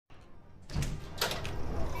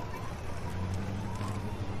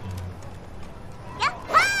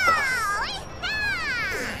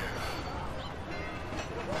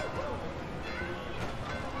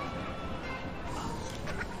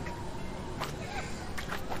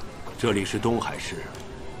这里是东海市，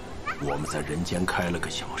我们在人间开了个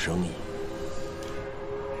小生意。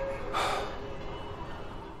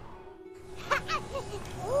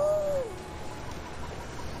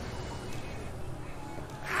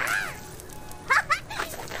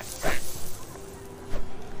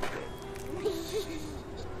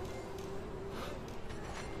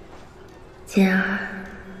简儿，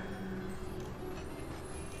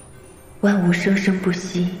万物生生不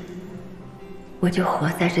息。 我就活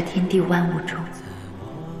在这天地万物中。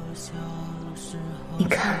你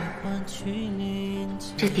看，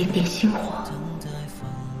这点点星火，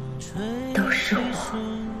都是我。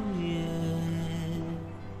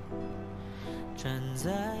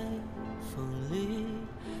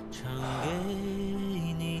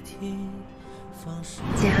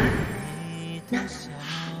简儿，那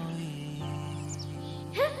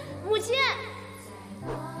母亲。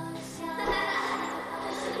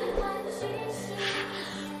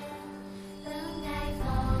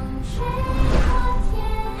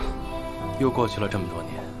 又过去了这么多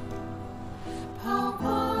年，